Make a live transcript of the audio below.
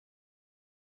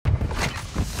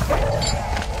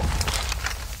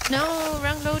No,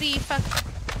 wrong loadie. Fuck.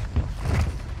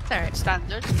 Sorry.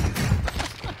 Standard.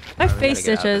 My face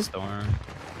stitches.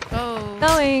 Oh.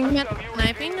 Going. I'm not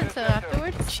sniping until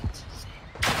afterwards.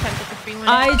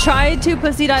 I tried to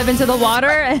pussy dive into the water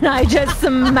and I just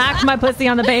smacked my pussy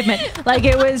on the pavement. Like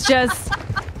it was just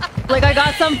like I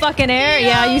got some fucking air.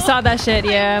 Yeah, you saw that shit.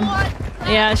 Yeah.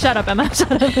 Yeah, shut up, Emma.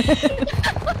 Shut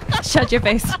up. Shut your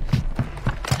face.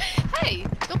 Hey,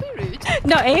 don't be rude.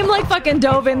 No, AIM like fucking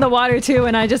dove in the water too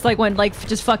and I just like went like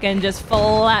just fucking just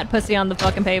flat pussy on the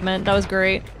fucking pavement. That was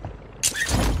great.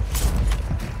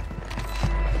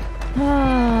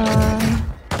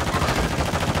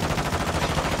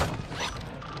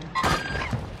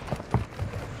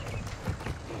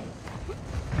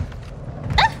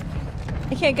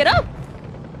 I can't get up.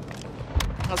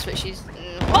 That's what she's.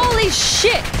 Holy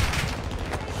shit!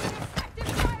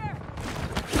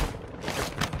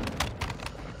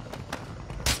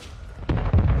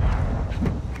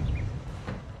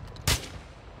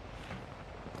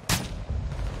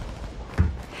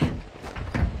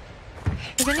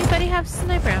 Does anybody have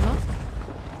sniper ammo?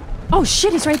 Oh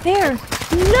shit, he's right there. No!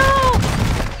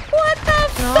 What the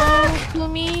fuck?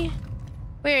 Kumi.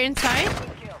 Where, inside?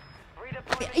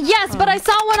 Yes, but I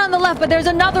saw one on the left, but there's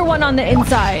another one on the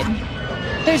inside.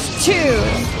 There's two.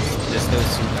 Just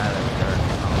those two guys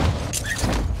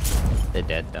they're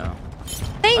dead though.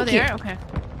 Thank you. They are? Okay.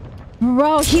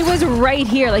 Bro, he was right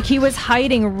here. Like he was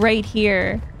hiding right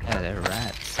here. Yeah, they're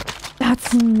rats.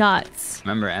 That's nuts.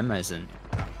 Remember Emma's in.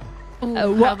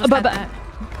 Ooh, What's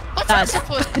that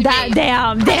supposed to be?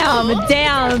 Damn. Maybe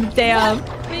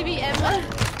Emma.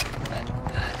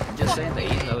 Just saying the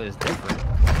elo is different.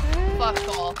 Fuck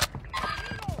off.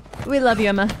 We love you,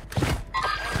 Emma.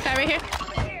 Guy right here.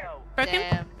 Broken?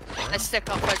 Damn. I stick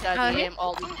up for Daddy here?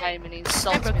 all the time and he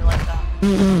insults me like that.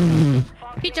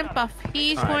 He jumped off.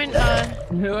 He's Alright.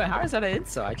 going, How is that an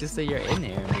insult? I just say you're in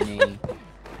here, meaning.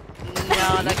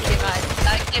 No, that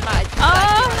came out.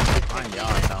 Find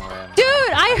y'all somewhere. Dude,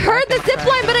 I heard the zip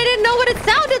line, but I didn't know what it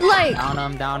sounded like.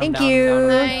 Down. Thank you.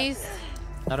 Nice.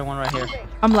 Another one right here.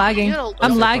 I'm lagging.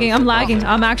 I'm lagging.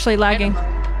 I'm actually lagging.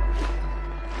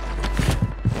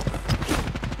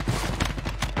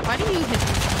 Why do you hit me?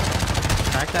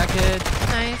 Crack that kid.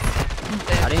 Nice.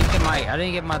 I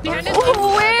didn't get my Behind third us.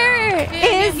 one. Where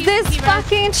is this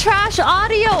fucking trash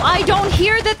audio? I don't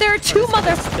hear that there are two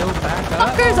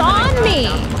motherfuckers on me.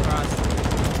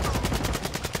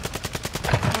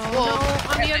 Oh, no.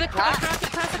 On the other across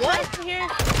here.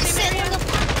 He's standing on the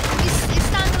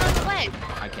ledge.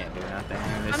 I can't do nothing.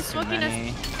 There's I'm too smoking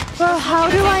many. Bro, how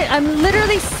do I'm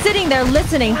literally sitting there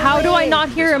listening. How do I not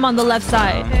hear him on the left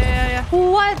side? Yeah.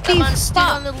 What The the man stood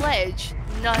on fuck? the ledge.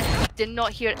 No, did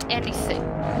not hear anything.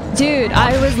 Dude,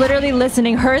 I was literally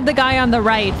listening. Heard the guy on the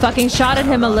right. Fucking shot at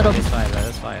him a little.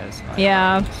 Let's fight.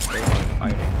 Yeah.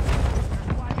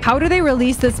 How do they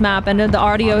release this map and the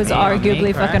audio is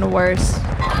arguably fucking worse?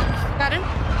 Got him.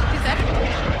 He's dead.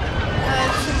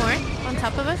 Two more on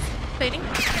top of us. Fading.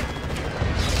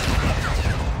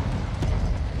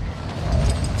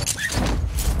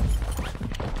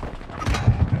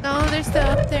 No, they're still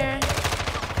up there.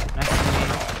 Next to me.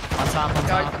 On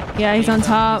top. Yeah, he's on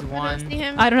top. I don't see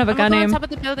him. I don't have a gun on aim. top of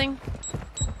the building.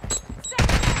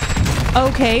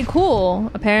 Okay,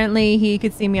 cool. Apparently he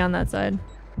could see me on that side.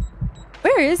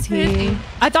 Where is he?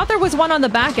 I thought there was one on the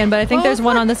back end, but I think there's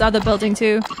one on this other building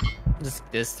too.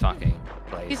 This fucking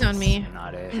place. He's on me.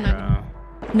 Not it, No.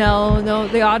 bro. No,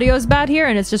 the audio's bad here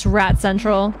and it's just rat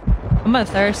central. I'm gonna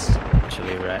thirst.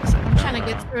 Actually, rats. I'm trying to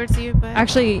get towards you, but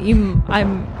Actually, you might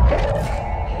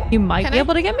Can be I?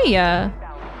 able to get me, yeah.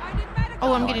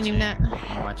 oh, I'm getting him that.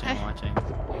 I'm watching.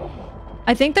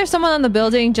 I think there's someone on the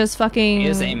building just fucking He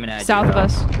is aiming at you, south of bro.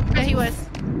 us. Yeah, he was.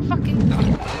 Fucking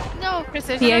no,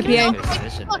 Precision. PA.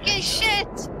 Precision, fucking man. shit.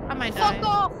 I might Fuck die.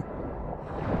 off.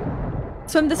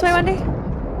 Swim this way, Wendy.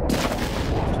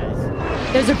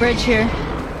 There's a bridge here.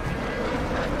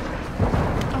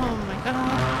 Oh my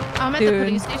god. I'm at the Dude.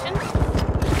 police station.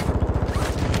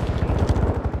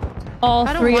 All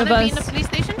I don't three want of to be in us. the police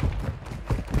station.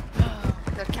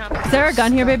 Is there a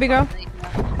gun here, baby girl?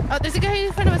 Oh, there's a guy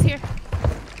in front of us here.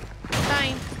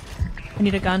 Dying. I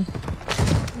need a gun.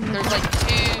 There's like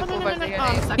two No. over there. Oh,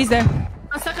 I'm stuck. He's there.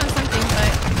 I'm stuck on something,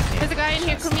 but there's a guy in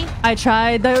here, Kumi. I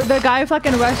tried. The guy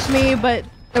fucking rushed me, but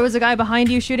there was a guy behind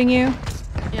you shooting you.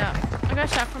 Yeah. I got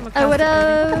shot from across I would the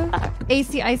building. have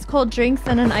AC ice cold drinks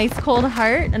and an ice cold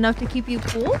heart, enough to keep you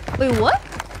cool. Wait, what?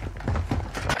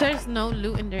 There's no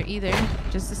loot in there either.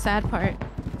 Just the sad part.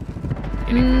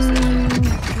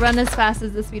 Run as fast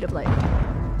as the speed of light.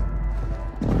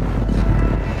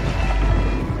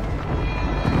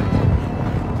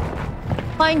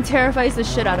 Flying terrifies the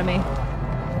shit out of me.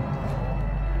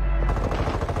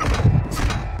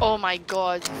 Oh my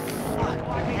god.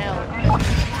 Fucking hell.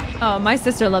 Oh, my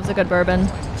sister loves a good bourbon.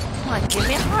 Come on, give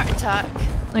me a heart attack.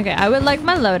 Okay, I would like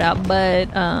my loadout,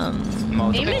 but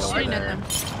Aim is shooting at them.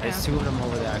 There's two of them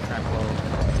over there. I crack low.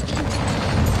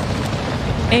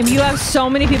 Aim, you have so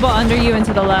many people under you and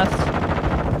to the left.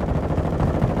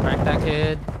 Crack that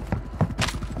kid.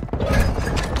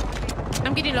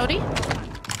 I'm getting loady.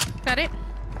 Got it.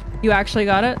 You actually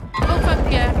got it? Oh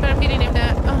fuck yeah, but I'm getting aimed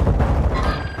at. Oh.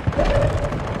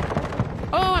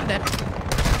 Oh, I'm dead.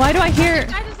 Why do I hear?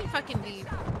 Why doesn't fucking leave?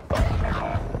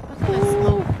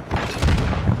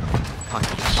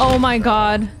 Oh my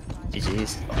god.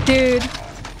 GG's. Dude.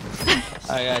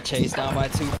 I got chased down by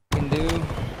two fucking dude.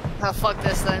 Oh, fuck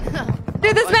this then.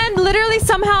 Dude, this man literally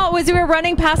somehow, as we were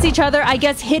running past each other, I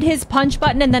guess hit his punch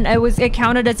button and then it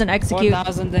counted as an execute.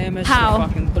 1,000 damage. How? For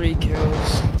fucking 3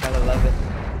 kills. Gotta love it.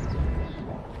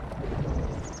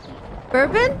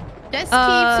 Bourbon? Just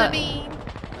keep swimming.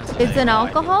 It's an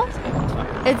alcohol?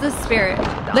 It's a spirit.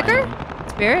 Liquor?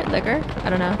 Spirit? Liquor? I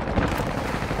don't know.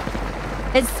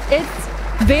 It's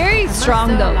very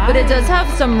strong though, but it does have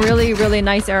some really, really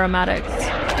nice aromatics.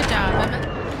 Good job,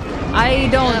 Emma. I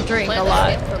don't drink a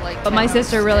lot, but my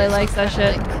sister really likes that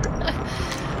shit.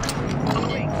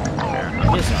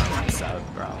 I'm just on sub,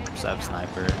 bro. Sub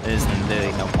sniper. There's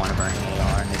literally no point of burning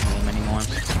AR in this game anymore.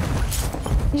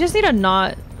 You just need to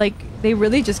not, like, they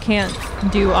really just can't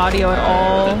do audio at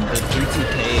all. The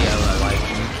TTK, like,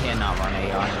 you cannot run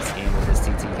AR in this game with this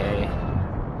TTK.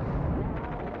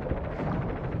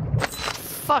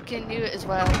 Fucking knew it as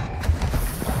well.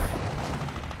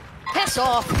 Piss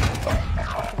off!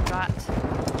 Rat.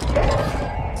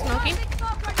 Smoking.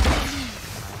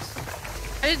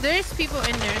 There's people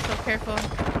in there, so careful.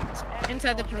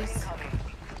 Inside the police.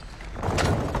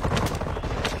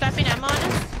 Dropping ammo on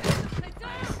us.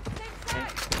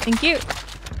 Thank you.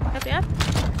 Yep, yep.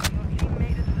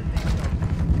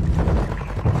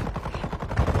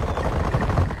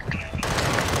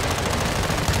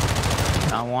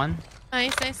 Not one.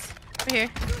 Nice, nice. Over here.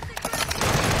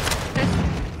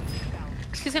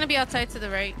 She's gonna be outside to the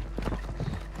right.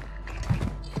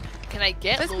 Can I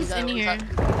get This those is in out? here.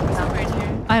 Somewhere in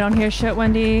here. I don't hear shit,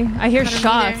 Wendy. I hear I don't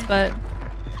shots, either. but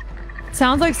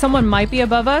sounds like someone might be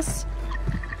above us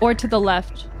or to the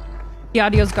left. The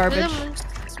audio's garbage.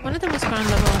 One of them was ground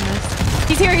level on this.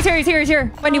 He's here, he's here, he's here, he's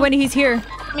here. Wendy, Wendy, he's here.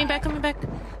 Coming back, coming back.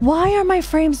 Why are my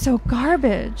frames so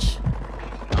garbage?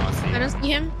 I don't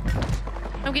see him.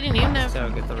 I'm getting aimed at.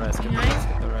 So get the rest, get the Behind. rest,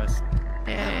 get the rest.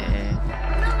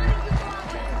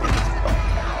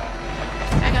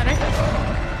 I got her.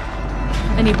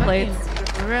 I need plates.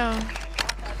 For real.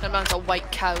 That man's a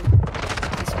white cow.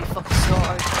 Needs to be fucking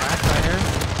slaughtered. Crack right here.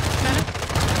 Got her.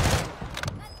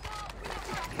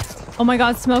 Oh my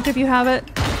god, smoke if you have it.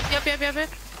 Yep, yep, yep, yep.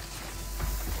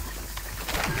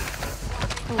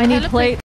 I need Hella plate.